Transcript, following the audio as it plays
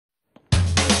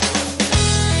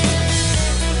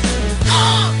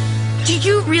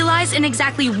you realize in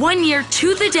exactly 1 year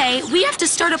to the day, we have to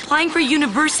start applying for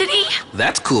university?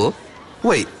 That's cool.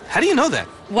 Wait, how do you know that?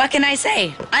 What can I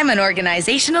say? I'm an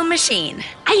organizational machine.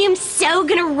 I am so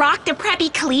gonna rock the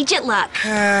preppy collegiate look.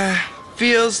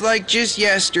 Feels like just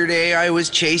yesterday I was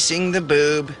chasing the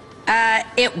boob.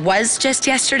 It was just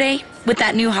yesterday with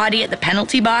that new hottie at the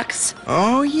penalty box.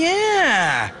 Oh,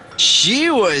 yeah. She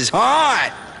was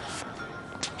hot.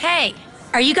 Hey,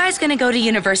 are you guys gonna go to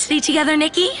university together,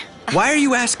 Nikki? Why are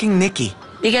you asking Nikki?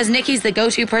 Because Nikki's the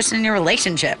go-to person in your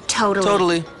relationship.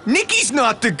 Totally. Nikki's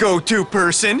not the go-to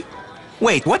person.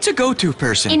 Wait, what's a go-to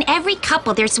person? In every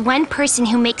couple, there's one person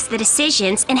who makes the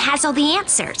decisions and has all the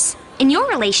answers. In your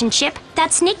relationship,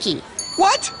 that's Nikki.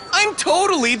 What? I'm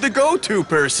totally the go-to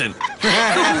person.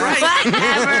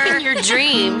 Whatever. In your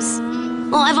dreams.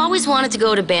 Well, I've always wanted to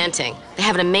go to Banting. They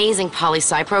have an amazing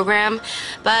poli-sci program,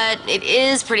 but it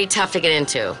is pretty tough to get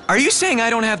into. Are you saying I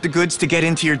don't have the goods to get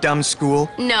into your dumb school?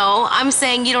 No, I'm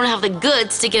saying you don't have the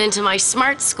goods to get into my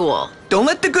smart school. Don't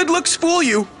let the good looks fool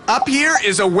you. Up here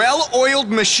is a well-oiled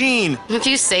machine. If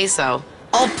you say so.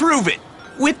 I'll prove it.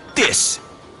 With this.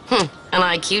 An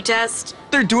IQ test?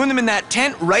 They're doing them in that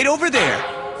tent right over there.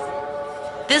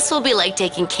 This will be like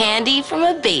taking candy from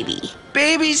a baby.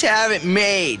 Babies have it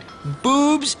made.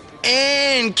 Boobs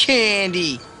and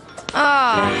candy.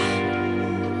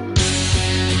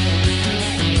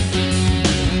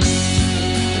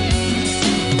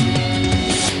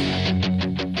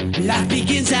 Life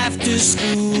begins after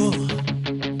school.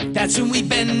 That's when we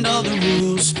bend all the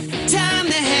rules. Time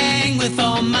to hang with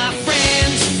all my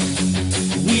friends.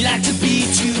 We like to be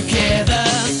together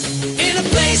in a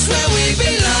place where we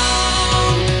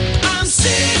belong. I'm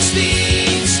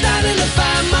 16, starting to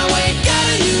find my way. Got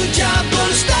a new job,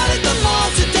 gonna start at the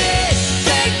mall today.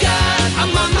 Thank God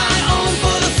I'm on my own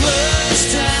for the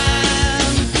first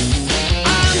time.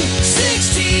 I'm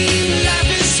 16,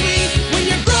 life is sweet when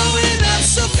you're growing up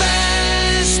so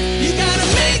fast. You gotta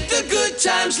make the good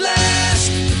times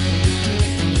last.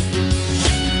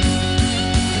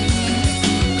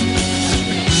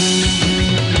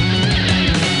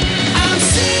 I'm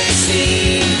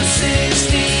 16.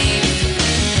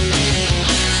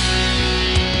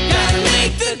 Gotta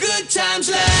make the good times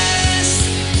last.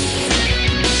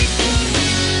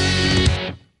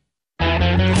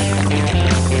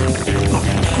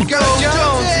 Go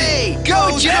Jonesy!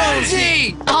 Go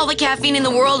Jonesy! All the caffeine in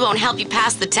the world won't help you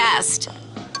pass the test.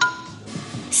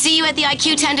 See you at the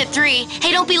IQ tent at 3.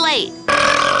 Hey, don't be late.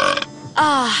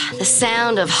 The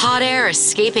sound of hot air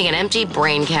escaping an empty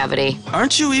brain cavity.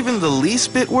 Aren't you even the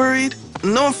least bit worried?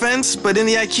 No offense, but in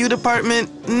the IQ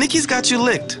department, Nikki's got you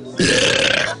licked.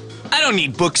 I don't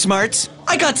need book smarts.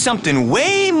 I got something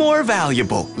way more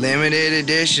valuable. Limited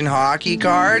edition hockey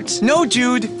cards? No,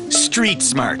 Jude. Street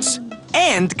smarts.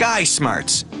 And guy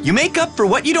smarts. You make up for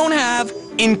what you don't have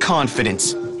in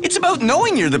confidence. It's about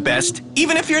knowing you're the best,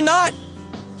 even if you're not.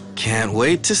 Can't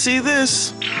wait to see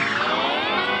this.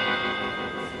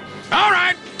 All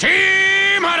right,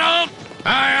 Team Huddle.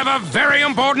 I have a very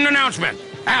important announcement.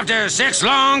 After 6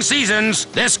 long seasons,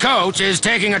 this coach is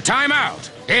taking a timeout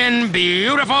in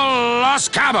beautiful Los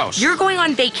Cabos. You're going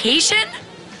on vacation?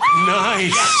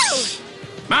 Nice.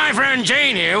 My friend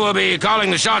Jane here will be calling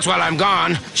the shots while I'm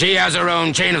gone. She has her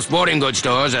own chain of sporting goods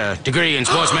stores, a degree in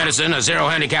sports medicine, a 0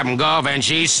 handicap in golf, and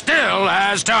she still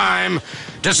has time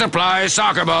to supply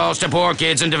soccer balls to poor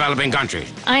kids in developing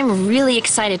countries. I'm really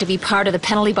excited to be part of the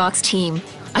penalty box team.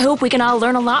 I hope we can all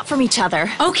learn a lot from each other.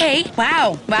 Okay.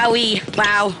 Wow. Wowie.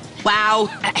 Wow. Wow.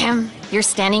 You're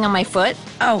standing on my foot?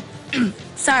 Oh,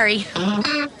 sorry.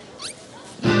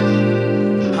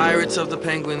 Pirates of the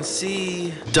Penguin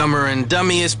Sea, Dumber and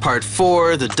Dummiest Part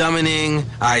 4, The Dummening,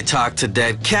 I Talk to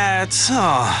Dead Cats.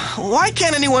 Oh, why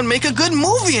can't anyone make a good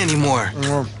movie anymore?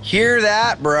 Hear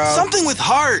that, bro? Something with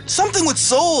heart, something with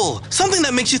soul, something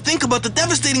that makes you think about the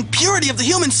devastating purity of the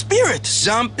human spirit.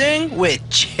 Something with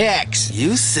chicks.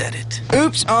 You said it.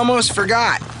 Oops, almost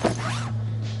forgot.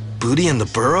 Booty and the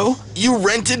Burrow? You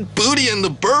rented Booty and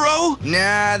the Burrow?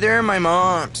 Nah, they're my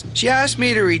mom's. She asked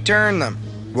me to return them.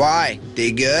 Why?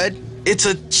 They good? It's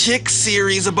a chick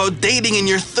series about dating in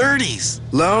your 30s.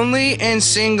 Lonely and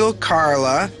single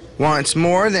Carla wants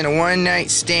more than a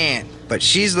one-night stand, but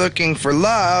she's looking for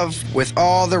love with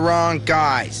all the wrong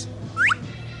guys.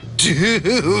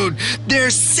 Dude,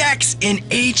 there's sex in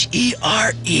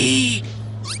H-E-R-E.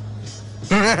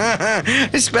 I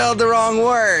spelled the wrong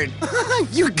word.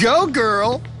 You go,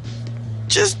 girl.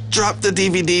 Just drop the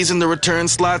DVDs in the return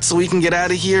slot so we can get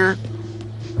out of here.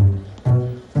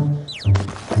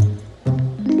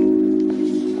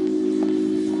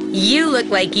 You look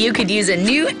look like you could use a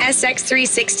new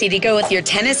SX360 to go with your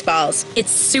tennis balls.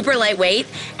 It's super lightweight,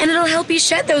 and it'll help you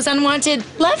shed those unwanted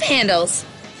love handles.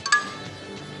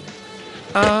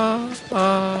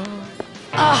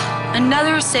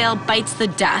 Another sale bites the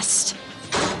dust.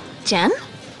 Jen,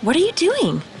 what are you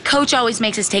doing? Coach always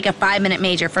makes us take a 5-minute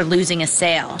major for losing a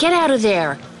sale. Get out of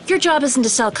there. Your job isn't to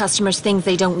sell customers things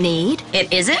they don't need.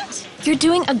 It isn't? You're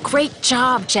doing a great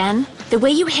job, Jen. The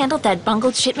way you handled that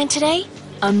bungled shipment today,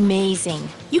 amazing.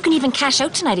 You can even cash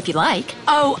out tonight if you like.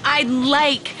 Oh, I'd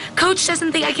like. Coach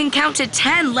doesn't think I can count to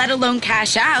 10, let alone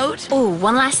cash out. Oh,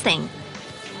 one last thing.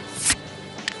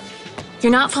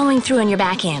 You're not following through on your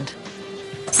backhand.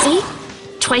 See?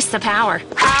 Twice the power.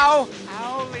 Ow!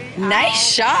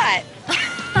 Nice shot.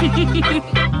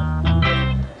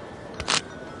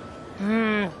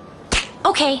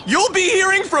 Okay, You'll be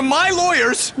hearing from my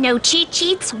lawyers. no cheat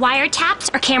sheets,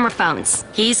 wiretaps, or camera phones.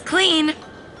 He's clean.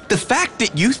 The fact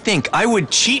that you think I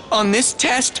would cheat on this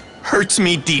test hurts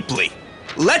me deeply.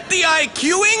 Let the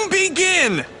IQing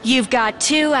begin! You've got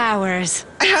 2 hours.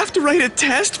 I have to write a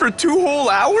test for 2 whole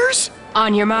hours?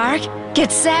 On your mark,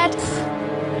 get set,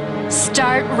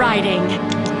 start writing.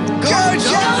 Go,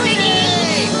 Johnny!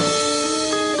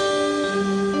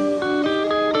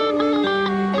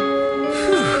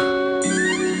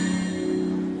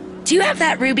 Do you have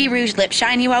that Ruby Rouge lip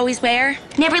shine you always wear?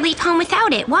 Never leave home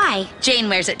without it. Why? Jane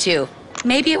wears it too.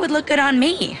 Maybe it would look good on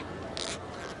me.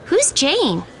 Who's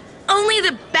Jane? Only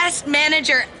the best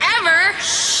manager ever.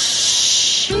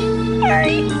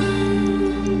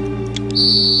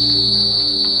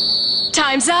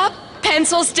 Time's up,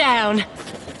 pencils down.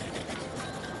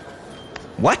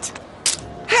 What?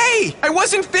 Hey, I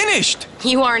wasn't finished!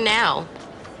 You are now.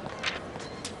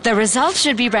 The results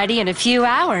should be ready in a few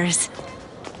hours.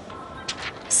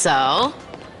 So?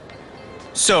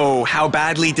 So, how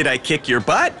badly did I kick your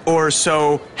butt? Or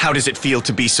so, how does it feel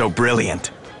to be so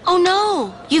brilliant? Oh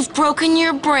no, you've broken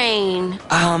your brain.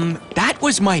 That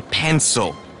was my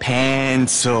pencil.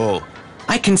 Pencil.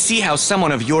 I can see how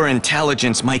someone of your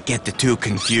intelligence might get the two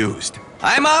confused.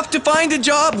 I'm off to find a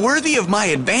job worthy of my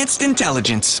advanced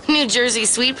intelligence. New Jersey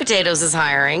Sweet Potatoes is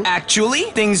hiring. Actually,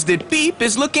 Things That Beep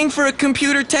is looking for a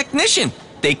computer technician.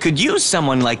 They could use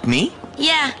someone like me.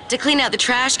 Yeah, to clean out the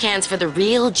trash cans for the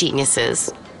real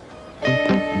geniuses.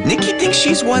 Nikki thinks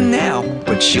she's won now,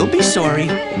 but she'll be sorry.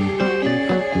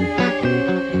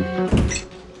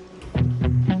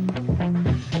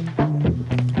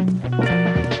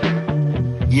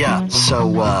 Yeah,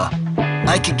 so,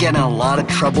 I could get in a lot of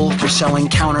trouble for selling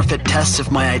counterfeit tests if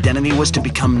my identity was to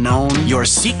become known. Your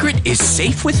secret is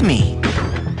safe with me.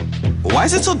 Why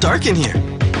is it so dark in here?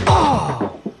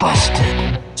 Oh,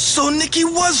 busted. So Nikki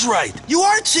was right. You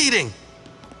are cheating.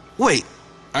 Wait,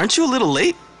 aren't you a little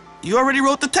late? You already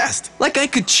wrote the test. Like I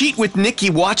could cheat with Nikki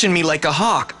watching me like a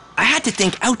hawk. I had to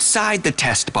think outside the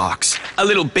test box. A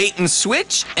little bait and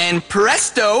switch, and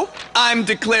presto, I'm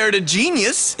declared a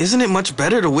genius. Isn't it much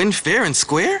better to win fair and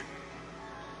square?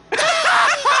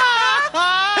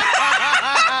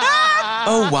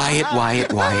 Oh, Wyatt.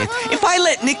 If I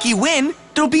let Nikki win,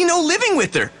 there'll be no living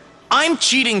with her. I'm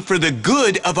cheating for the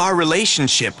good of our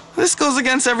relationship. This goes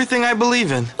against everything I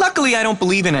believe in. Luckily, I don't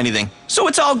believe in anything, so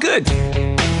it's all good.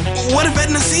 What if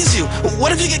Edna sees you?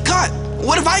 What if you get caught?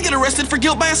 What if I get arrested for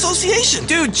guilt by association?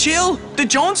 Dude, chill. The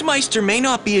Jonesmeister may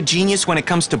not be a genius when it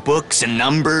comes to books and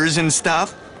numbers and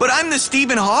stuff, but I'm the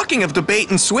Stephen Hawking of the bait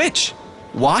and switch.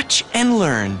 Watch and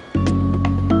learn.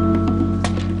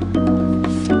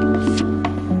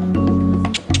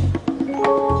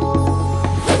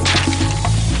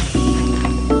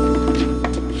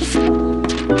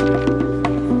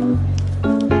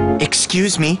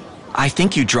 Excuse me, I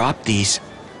think you dropped these.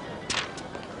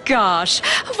 Gosh,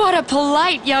 what a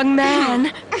polite young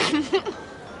man.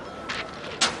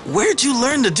 Where'd you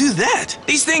learn to do that?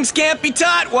 These things can't be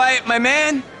taught, Wyatt, my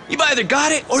man. You've either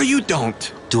got it or you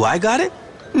don't. Do I got it?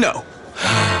 No.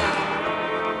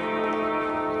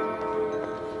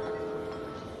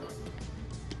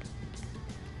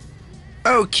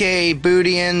 Okay,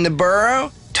 Booty and the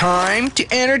Burrow, time to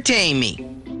entertain me.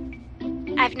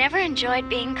 I've never enjoyed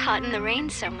being caught in the rain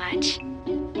so much.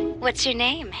 What's your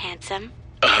name, handsome?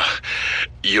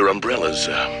 Your umbrella's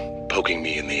poking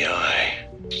me in the eye.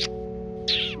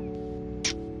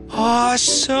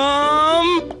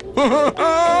 Awesome!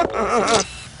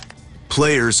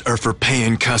 Players are for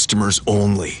paying customers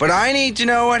only. But I need to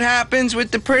know what happens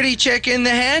with the pretty chick and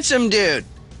the handsome dude.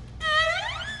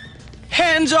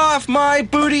 Hands off my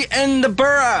Booty and the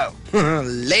Burrow.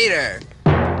 Later.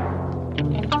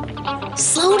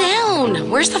 Slow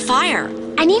down. Where's the fire?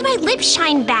 I need my lip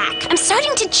shine back. I'm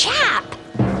starting to chap.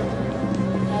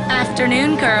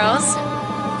 Afternoon, girls.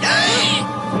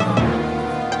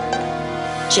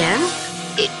 Jen?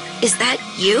 Is that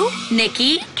you?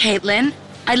 Nikki, Caitlin,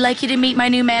 I'd like you to meet my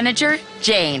new manager,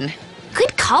 Jane.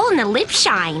 Good call on the lip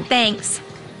shine. Thanks.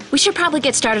 We should probably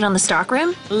get started on the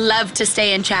stockroom. Love to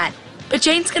stay and chat. But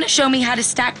Jane's gonna show me how to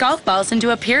stack golf balls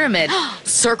into a pyramid.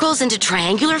 Circles into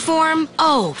triangular form?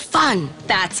 Oh, fun.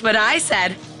 That's what I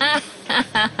said.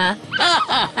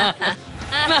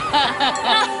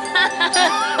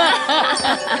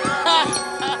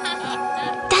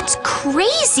 That's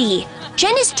crazy.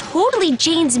 Jen is totally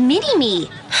Jane's mini-me.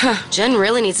 Jen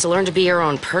really needs to learn to be her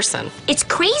own person. It's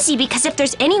crazy because if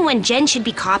there's anyone Jen should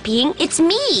be copying, it's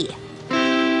me.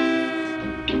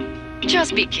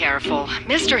 Just be careful.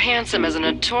 Mr. Handsome is a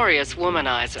notorious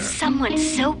womanizer. Someone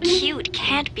so cute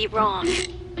can't be wrong.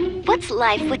 What's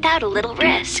life without a little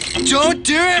risk? Don't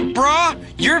do it, brah!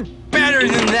 You're better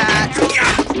than that!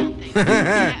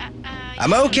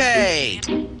 I'm okay.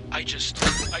 I just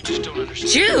don't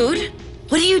understand. Jude,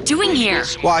 what are you doing here?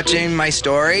 Watching my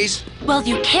stories. Well,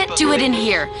 you can't do it in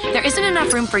here. There isn't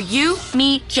enough room for you,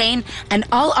 me, Jane, and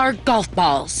all our golf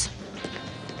balls.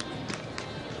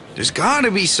 There's gotta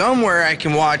be somewhere I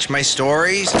can watch my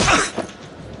stories.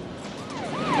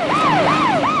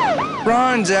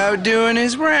 Ron's out doing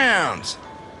his rounds.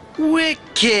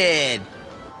 Wicked.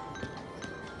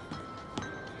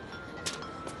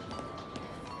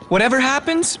 Whatever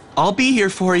happens, I'll be here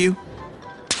for you.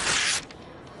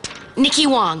 Nikki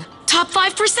Wong, top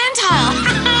 5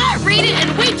 percentile. Read it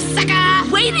and weep,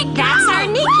 sucker. Way to go! That's our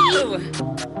Nikki.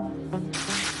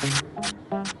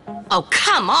 Oh,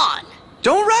 come on.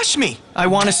 Don't rush me. I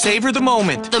want to savor the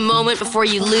moment. The moment before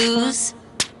you lose.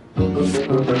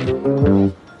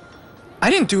 I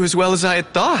didn't do as well as I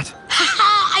had thought.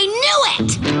 I knew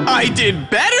it! I did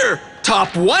better!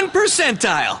 Top 1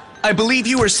 percentile. I believe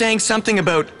you were saying something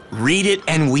about read it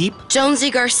and weep.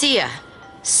 Jonesy Garcia,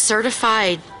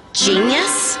 certified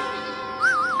genius?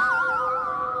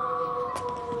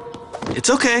 It's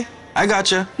okay. I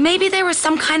gotcha. Maybe there was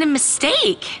some kind of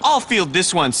mistake. I'll field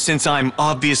this one since I'm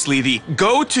obviously the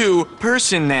go-to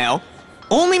person now.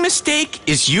 Only mistake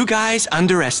is you guys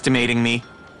underestimating me.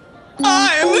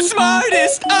 I'm the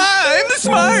smartest! I'm the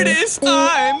smartest!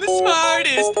 I'm the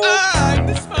smartest! I'm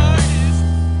the smartest!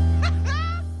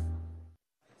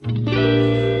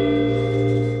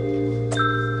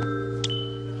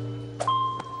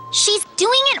 She's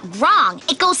doing it wrong.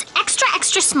 It goes extra,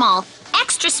 extra small.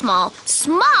 Extra small.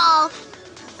 Small?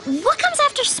 What comes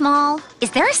after small? Is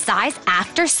there a size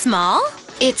after small?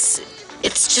 It's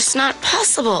just not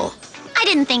possible. I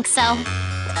didn't think so.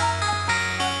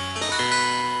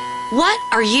 What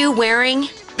are you wearing?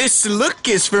 This look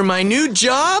is for my new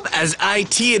job as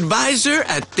IT advisor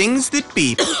at Things That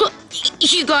Beep.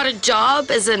 You got a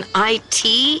job as an IT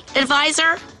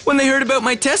advisor? When they heard about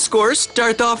my test scores,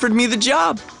 Darth offered me the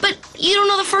job. But you don't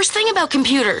know the first thing about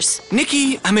computers.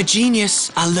 Nikki, I'm a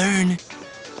genius. I'll learn.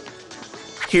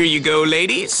 Here you go,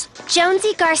 ladies.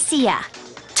 Jonesy Garcia,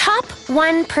 top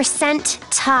 1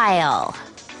 percentile.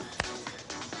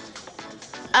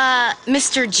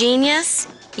 Mr. Genius,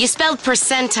 you spelled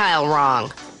percentile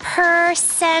wrong.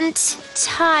 Percentile.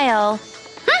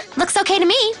 Looks okay to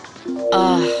me.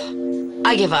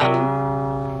 I give up.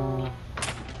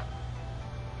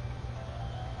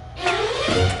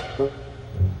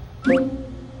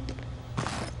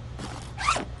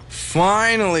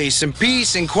 Finally, some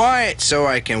peace and quiet so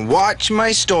I can watch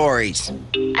my stories.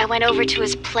 I went over to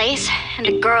his place, and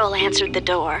a girl answered the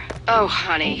door. Oh,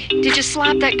 honey, did you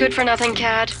slap that good-for-nothing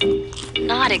cat?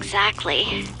 Not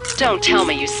exactly. Don't tell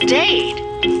me you stayed.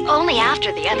 Only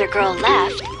after the other girl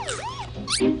left.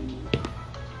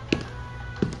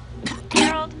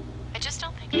 Harold, I just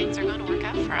don't think things are going to work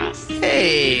out for us.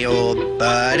 Hey, old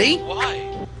buddy. Why?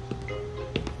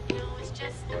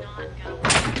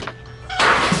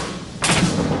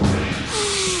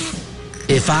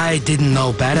 If I didn't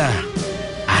know better,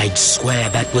 I'd swear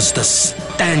that was the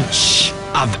stench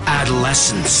of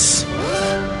adolescence.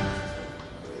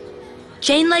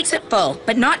 Jane likes it full,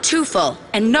 but not too full.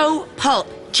 And no pulp.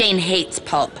 Jane hates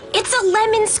pulp. It's a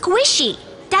lemon squishy.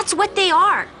 That's what they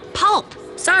are. Pulp.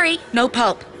 Sorry, no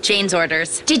pulp. Jane's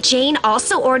orders. Did Jane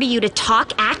also order you to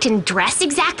talk, act, and dress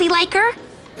exactly like her?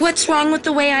 What's wrong with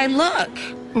the way I look?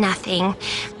 Nothing.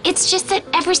 It's just that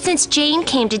ever since Jane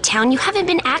came to town, you haven't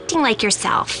been acting like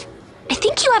yourself. I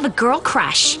think you have a girl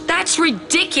crush. That's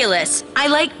ridiculous. I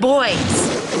like boys.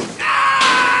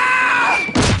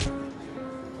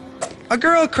 A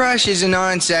girl crush is a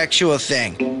non-sexual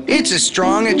thing. It's a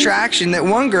strong attraction that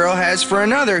one girl has for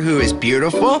another who is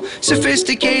beautiful,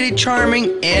 sophisticated,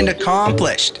 charming, and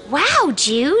accomplished. Wow,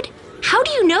 Jude. How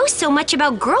do you know so much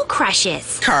about girl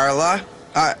crushes? Carla,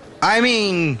 I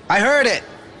heard it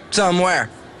somewhere.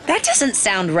 That doesn't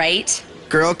sound right.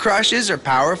 Girl crushes are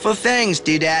powerful things,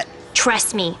 Dudette.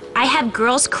 Trust me, I have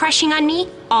girls crushing on me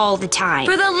all the time.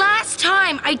 For the last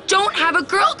time, I don't have a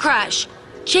girl crush.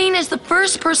 Jane is the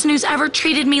first person who's ever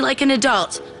treated me like an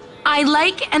adult. I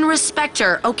like and respect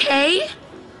her, okay?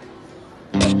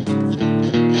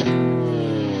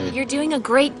 You're doing a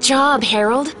great job,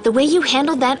 Harold. The way you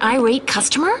handled that irate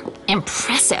customer?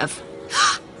 Impressive.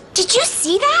 Did you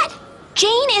see that?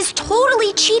 Jane is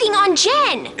totally cheating on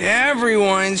Jen.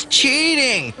 Everyone's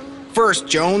cheating. First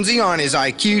Jonesy on his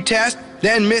IQ test,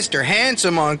 then Mr.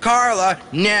 Handsome on Carla,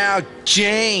 now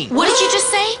Jane. What did you just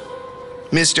say?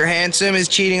 Mr. Handsome is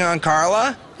cheating on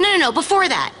Carla? No, before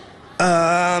that.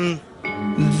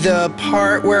 The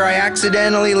part where I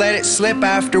accidentally let it slip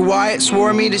after Wyatt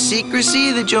swore me to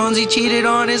secrecy that Jonesy cheated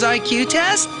on his IQ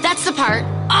test? That's the part.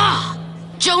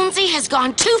 Jonesy has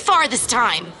gone too far this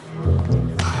time.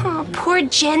 Oh, poor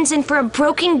Jen's in for a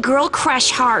broken girl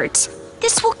crush heart.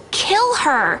 This will kill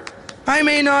her. I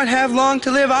may not have long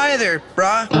to live either,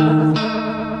 bruh.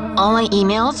 All my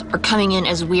emails are coming in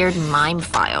as weird mime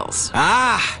files.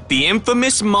 The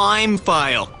infamous mime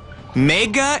file.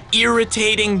 Mega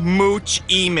irritating mooch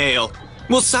email.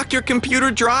 Will suck your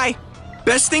computer dry.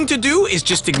 Best thing to do is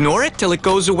just ignore it till it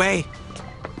goes away.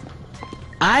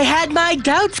 I had my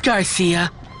doubts, Garcia,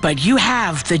 but you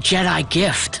have the Jedi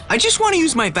gift. I just want to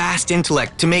use my vast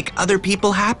intellect to make other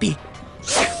people happy.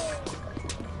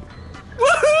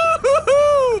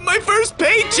 Woohoo! My first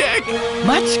paycheck!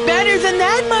 Much better than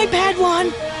that, my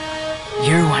Padawan.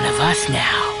 You're one of us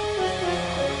now.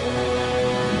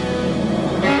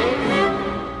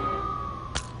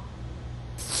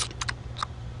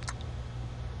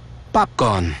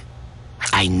 Popcorn.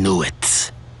 I knew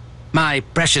it. My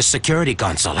precious security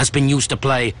console has been used to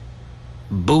play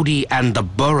Booty and the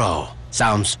Burrow.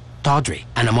 Sounds tawdry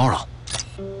and immoral.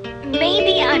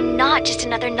 Maybe I'm not just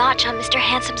another notch on Mr.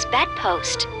 Handsome's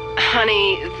bedpost.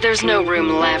 Honey, there's no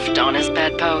room left on his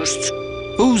bedposts.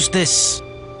 Who's this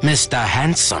Mr.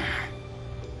 Handsome?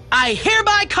 I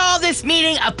hereby call this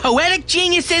meeting of poetic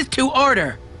geniuses to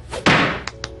order.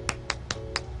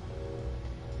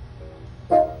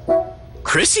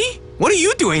 Chrissy? What are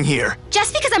you doing here?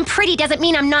 Just because I'm pretty doesn't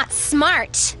mean I'm not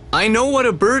smart. I know what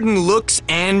a burden looks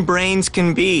and brains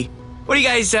can be. What do you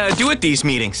guys do at these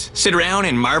meetings? Sit around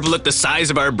and marvel at the size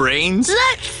of our brains?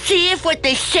 Let's see if what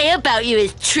they say about you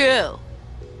is true.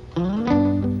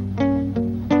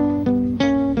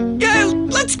 Yeah,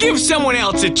 let's give someone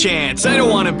else a chance. I don't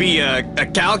want to be a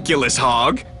calculus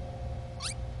hog.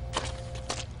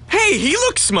 Hey, he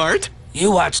looks smart.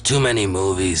 You watch too many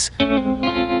movies.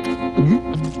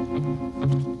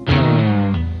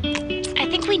 I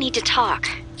think we need to talk.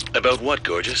 About what,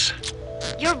 gorgeous?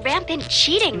 You're rampant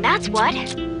cheating, that's what.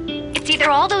 It's either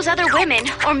all those other women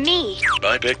or me.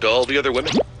 I picked all the other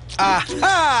women.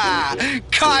 Aha!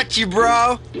 Caught you,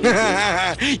 bro!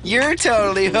 You're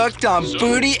totally hooked on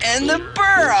Booty and the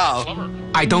Burrow!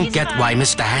 I don't get why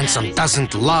Mr. Handsome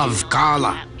doesn't love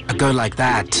Carla. A girl like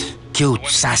that, cute,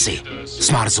 sassy,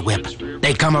 smart as a whip.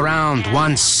 They come around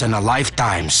once in a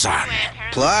lifetime, son.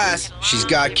 Plus, she's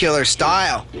got killer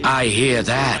style. I hear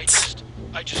that.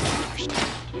 I just don't understand.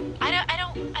 I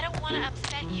don't want to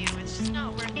upset you. It's just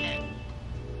not worth it.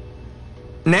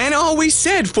 Nana always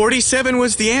said 47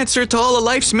 was the answer to all of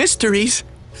life's mysteries.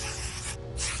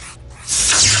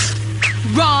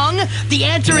 Wrong! The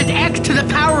answer is X to the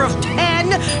power of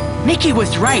 10! Nikki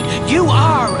was right. You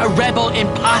are a rebel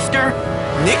imposter.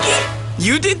 Nikki?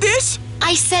 You did this?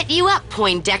 I set you up,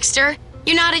 Poindexter.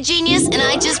 You're not a genius, and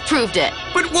I just proved it.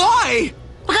 But why?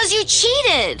 Because you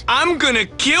cheated! I'm gonna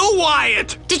kill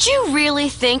Wyatt! Did you really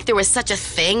think there was such a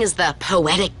thing as the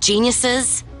poetic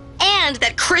geniuses? And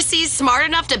that Chrissy's smart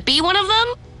enough to be one of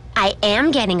them? I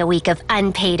am getting a week of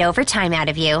unpaid overtime out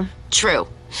of you. True.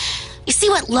 You see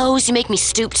what lows you make me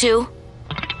stoop to?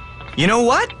 You know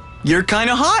what? You're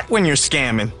kinda hot when you're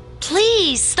scamming.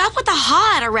 Please, stop with the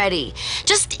hot already.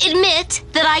 Just admit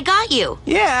that I got you.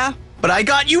 Yeah, but I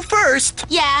got you first.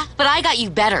 Yeah, but I got you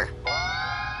better.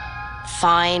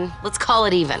 Fine, let's call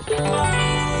it even.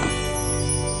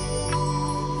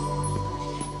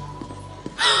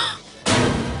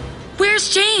 Where's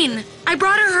Jane? I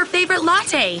brought her favorite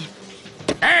latte.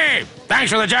 Hey,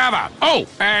 thanks for the Java. Oh,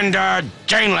 and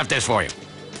Jane left this for you.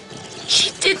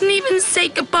 She didn't even say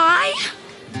goodbye?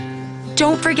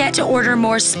 Don't forget to order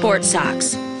more sports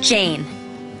socks. Jane.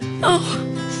 Oh,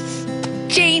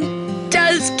 Jane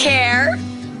does care.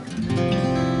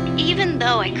 Even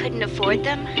though I couldn't afford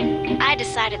them, I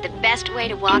decided the best way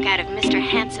to walk out of Mr.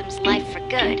 Handsome's life for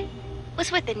good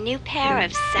was with a new pair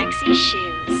of sexy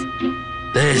shoes.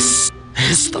 This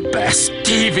is the best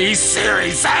TV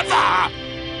series ever!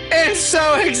 And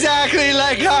so exactly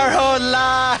like our whole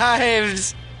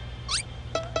lives.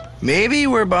 Maybe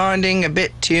we're bonding a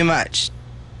bit too much,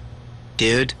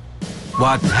 dude.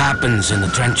 What happens in the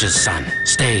trenches, son,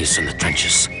 stays in the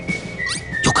trenches.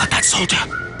 You got that, soldier?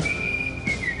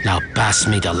 Now pass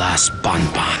me the last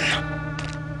bonbon.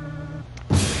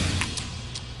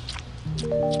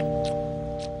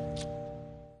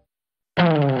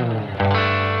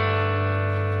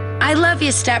 I love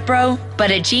you, step bro,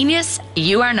 but a genius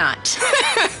you are not.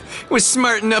 Was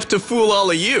smart enough to fool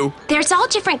all of you. There's all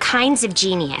different kinds of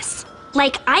genius.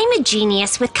 Like, I'm a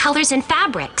genius with colors and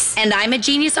fabrics. And I'm a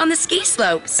genius on the ski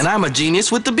slopes. And I'm a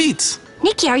genius with the beats.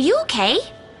 Nikki, are you okay?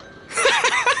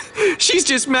 She's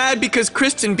just mad because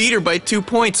Kristen beat her by 2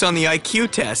 points on the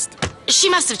IQ test. She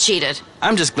must have cheated.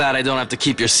 I'm just glad I don't have to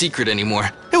keep your secret anymore.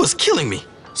 It was killing me.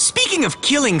 Speaking of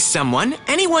killing someone,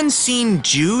 anyone seen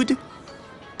Jude?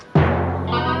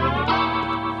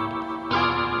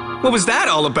 What was that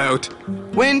all about?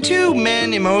 When two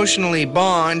men emotionally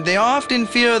bond, they often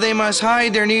feel they must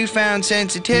hide their newfound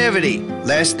sensitivity,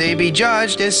 lest they be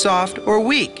judged as soft or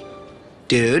weak.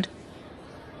 Dude.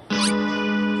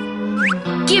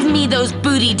 Give me those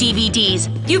booty DVDs.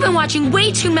 You've been watching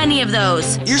way too many of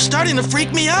those. You're starting to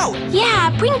freak me out.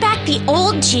 Yeah, bring back the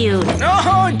old Jude.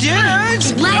 Oh, dude!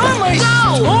 Let's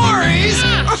go! Stories!